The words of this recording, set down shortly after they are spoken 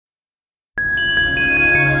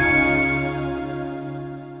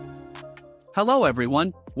Hello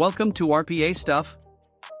everyone, welcome to RPA Stuff.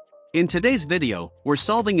 In today's video, we're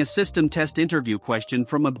solving a system test interview question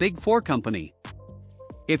from a Big Four company.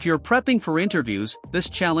 If you're prepping for interviews, this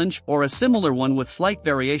challenge or a similar one with slight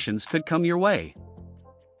variations could come your way.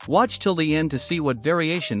 Watch till the end to see what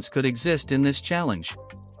variations could exist in this challenge.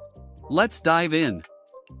 Let's dive in.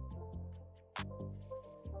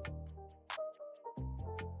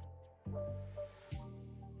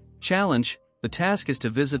 Challenge. The task is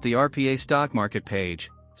to visit the RPA Stock Market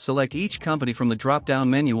page, select each company from the drop-down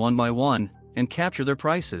menu one by one, and capture their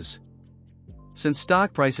prices. Since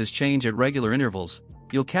stock prices change at regular intervals,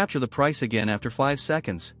 you'll capture the price again after 5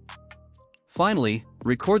 seconds. Finally,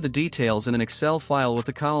 record the details in an Excel file with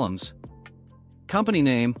the columns. Company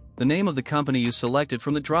name, the name of the company you selected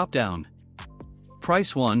from the drop-down.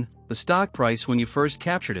 Price 1, the stock price when you first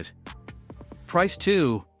captured it. Price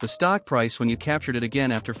 2, the stock price when you captured it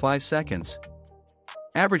again after 5 seconds.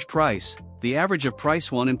 Average price, the average of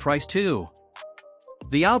price 1 and price 2.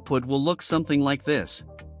 The output will look something like this.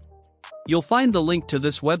 You'll find the link to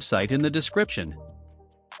this website in the description.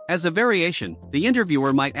 As a variation, the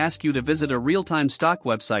interviewer might ask you to visit a real-time stock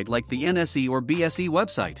website like the NSE or BSE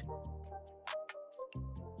website.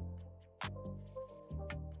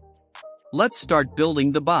 Let's start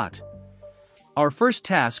building the bot. Our first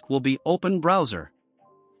task will be Open Browser.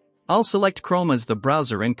 I'll select Chrome as the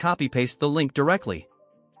browser and copy-paste the link directly.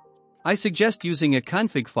 I suggest using a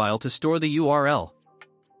config file to store the URL.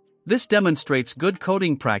 This demonstrates good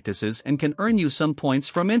coding practices and can earn you some points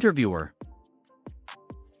from interviewer.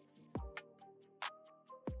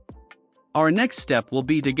 Our next step will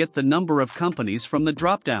be to get the number of companies from the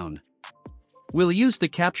dropdown. We'll use the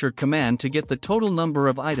capture command to get the total number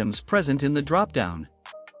of items present in the dropdown.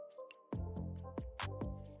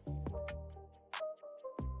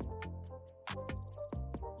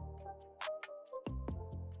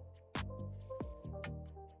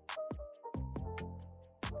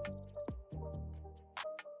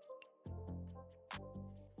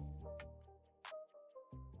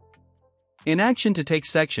 In Action to Take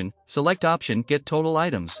section, select option Get Total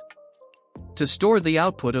Items. To store the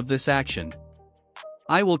output of this action,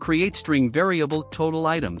 I will create string variable total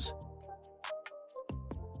items.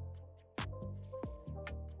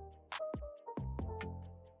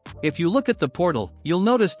 If you look at the portal, you'll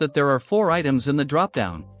notice that there are 4 items in the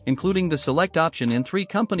dropdown, including the select option and 3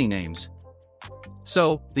 company names.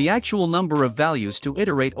 So, the actual number of values to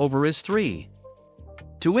iterate over is 3.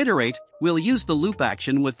 To iterate, we'll use the loop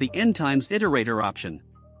action with the n times iterator option.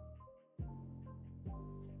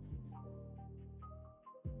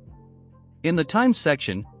 In the times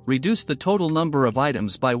section, reduce the total number of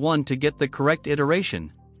items by 1 to get the correct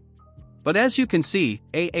iteration. But as you can see,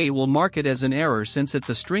 AA will mark it as an error since it's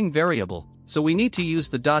a string variable, so we need to use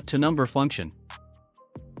the dot to number function.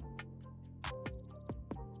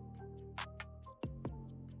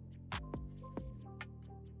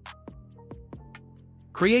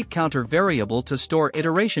 Create counter variable to store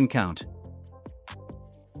iteration count.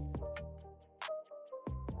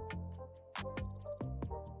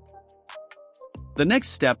 The next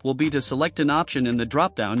step will be to select an option in the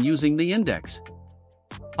dropdown using the index.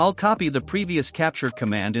 I'll copy the previous capture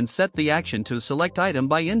command and set the action to select item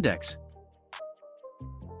by index.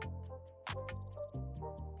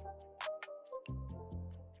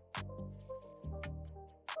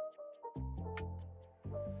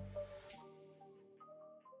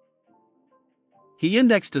 The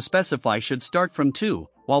index to specify should start from 2,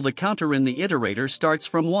 while the counter in the iterator starts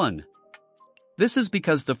from 1. This is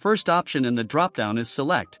because the first option in the dropdown is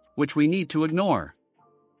select, which we need to ignore.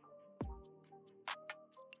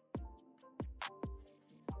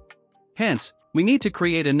 Hence, we need to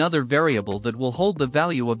create another variable that will hold the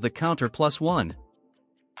value of the counter plus 1.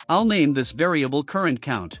 I'll name this variable current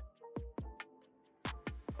count.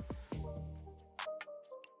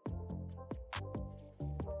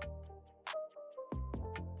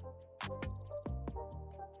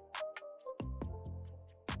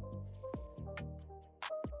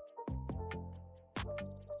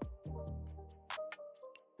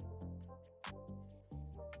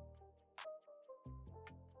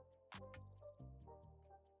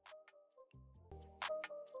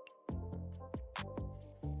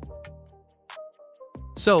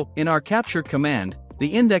 So, in our capture command, the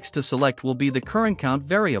index to select will be the current count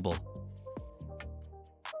variable.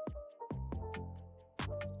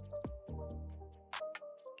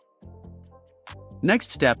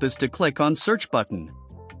 Next step is to click on Search button.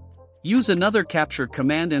 Use another capture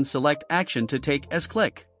command and select Action to Take as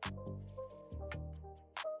click.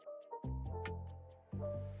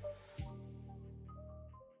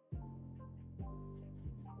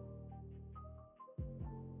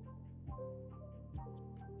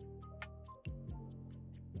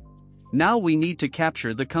 Now we need to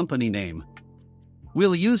capture the company name.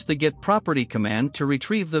 We'll use the getProperty command to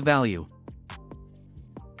retrieve the value.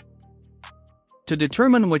 To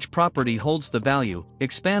determine which property holds the value,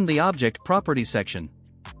 expand the Object Property section.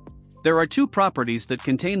 There are two properties that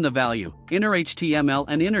contain the value, inner HTML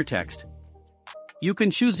and inner text. You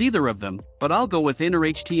can choose either of them, but I'll go with inner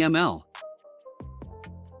HTML.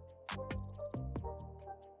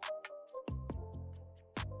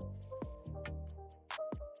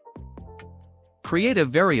 Create a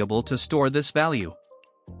variable to store this value.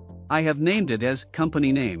 I have named it as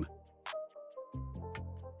company name.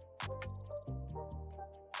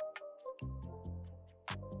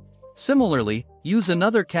 Similarly, use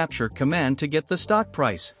another capture command to get the stock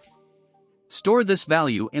price. Store this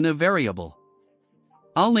value in a variable.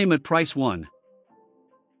 I'll name it price1.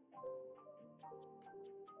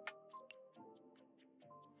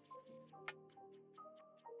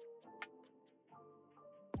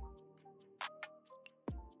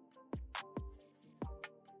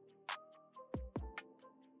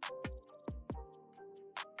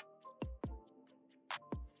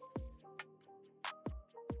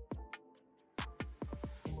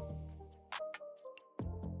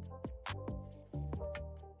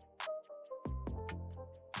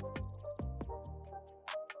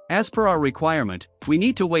 As per our requirement, we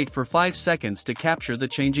need to wait for 5 seconds to capture the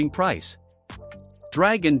changing price.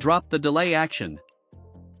 Drag and drop the delay action.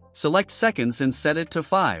 Select seconds and set it to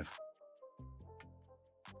 5.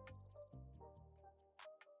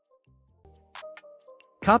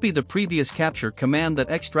 Copy the previous capture command that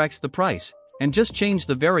extracts the price, and just change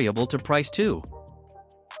the variable to price2.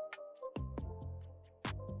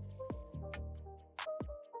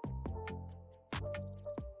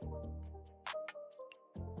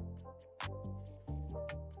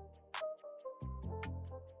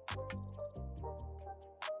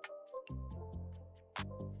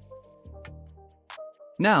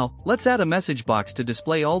 Now, let's add a message box to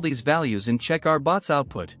display all these values and check our bot's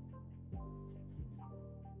output.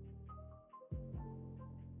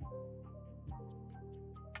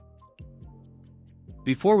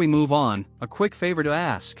 Before we move on, a quick favor to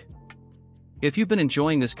ask. If you've been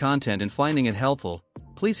enjoying this content and finding it helpful,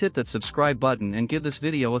 please hit that subscribe button and give this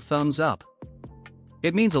video a thumbs up.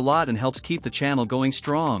 It means a lot and helps keep the channel going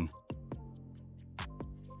strong.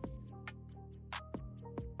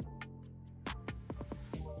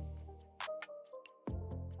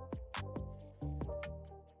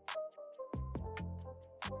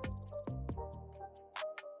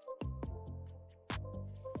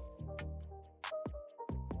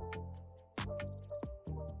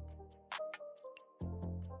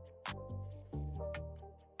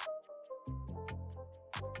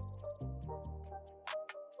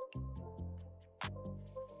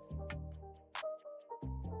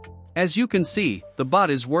 As you can see, the bot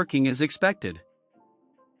is working as expected.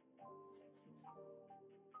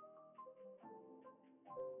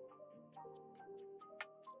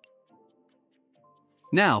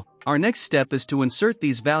 Now, our next step is to insert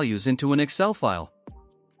these values into an Excel file.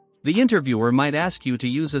 The interviewer might ask you to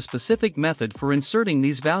use a specific method for inserting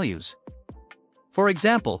these values. For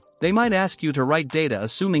example, they might ask you to write data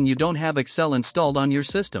assuming you don't have Excel installed on your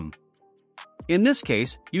system. In this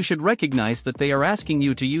case, you should recognize that they are asking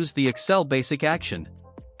you to use the Excel basic action.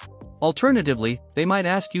 Alternatively, they might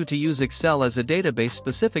ask you to use Excel as a database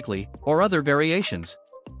specifically, or other variations.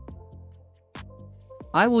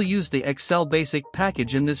 I will use the Excel basic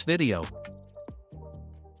package in this video.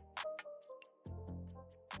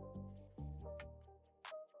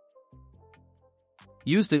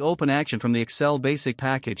 Use the open action from the Excel basic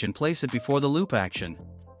package and place it before the loop action.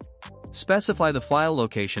 Specify the file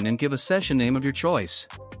location and give a session name of your choice.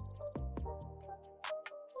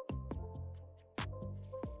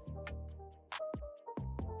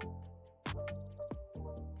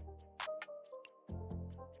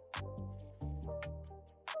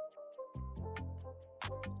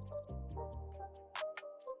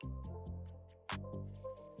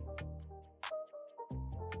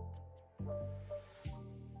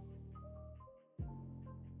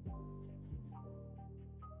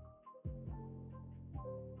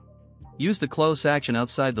 Use the close action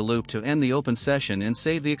outside the loop to end the open session and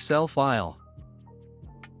save the Excel file.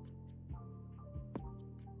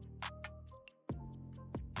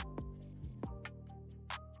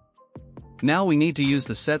 Now we need to use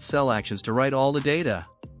the set cell actions to write all the data.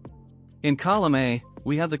 In column A,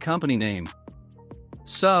 we have the company name.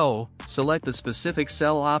 So, select the specific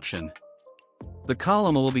cell option. The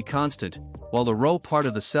column will be constant, while the row part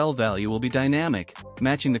of the cell value will be dynamic,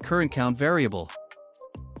 matching the current count variable.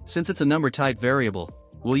 Since it's a number type variable,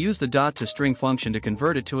 we'll use the .toString function to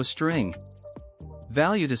convert it to a string.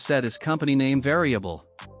 value to set is company name variable.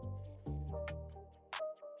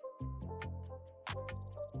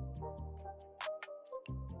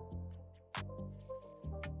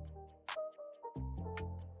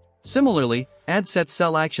 Similarly, add set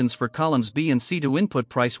cell actions for columns B and C to input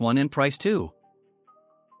price 1 and price 2.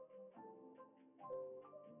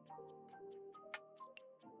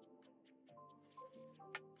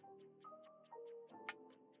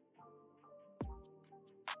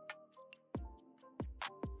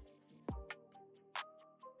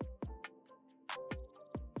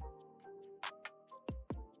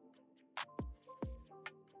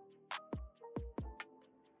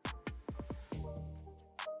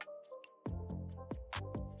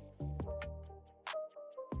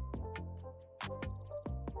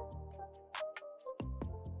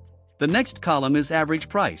 The next column is average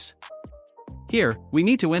price. Here, we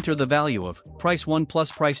need to enter the value of price 1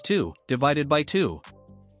 plus price 2 divided by 2.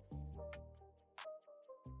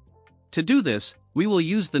 To do this, we will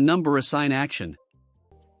use the number assign action.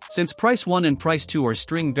 Since price 1 and price 2 are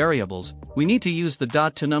string variables, we need to use the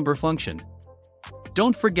dot to number function.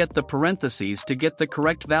 Don't forget the parentheses to get the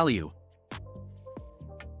correct value.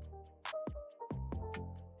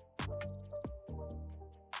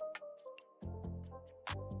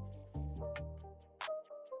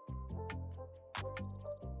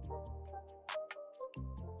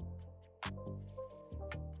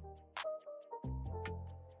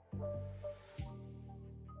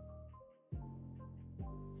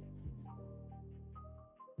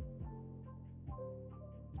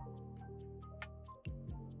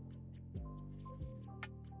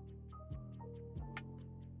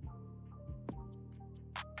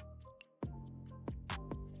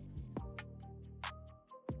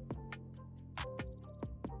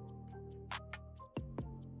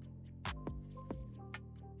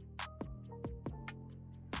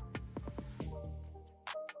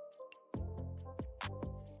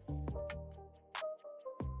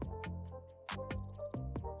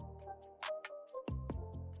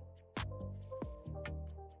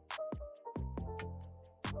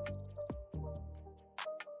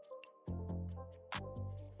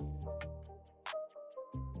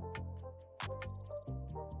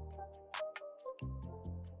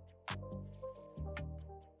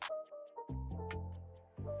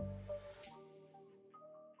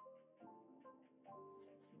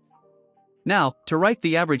 Now, to write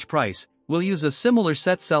the average price, we'll use a similar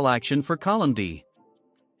set cell action for column D.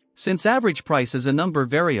 Since average price is a number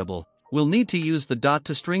variable, we'll need to use the dot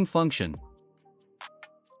to string function.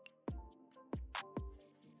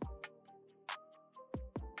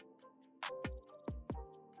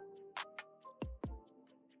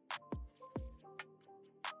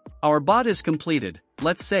 Our bot is completed.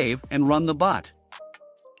 Let's save and run the bot.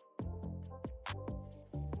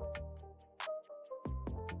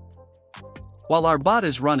 While our bot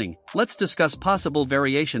is running, let's discuss possible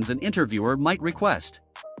variations an interviewer might request.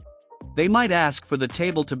 They might ask for the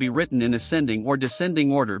table to be written in ascending or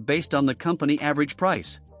descending order based on the company average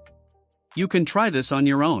price. You can try this on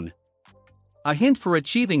your own. A hint for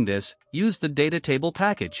achieving this: use the data table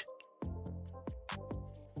package.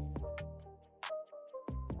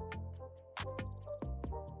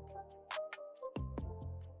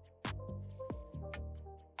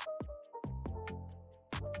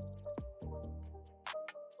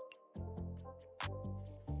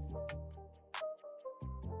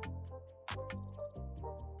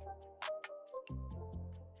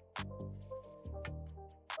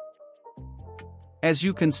 As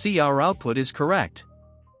you can see, our output is correct.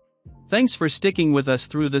 Thanks for sticking with us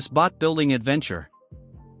through this bot building adventure.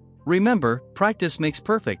 Remember, practice makes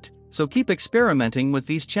perfect, so keep experimenting with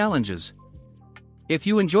these challenges. If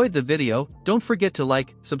you enjoyed the video, don't forget to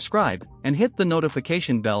like, subscribe, and hit the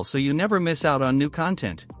notification bell so you never miss out on new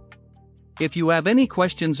content. If you have any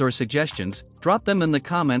questions or suggestions, drop them in the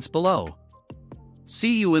comments below.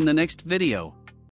 See you in the next video.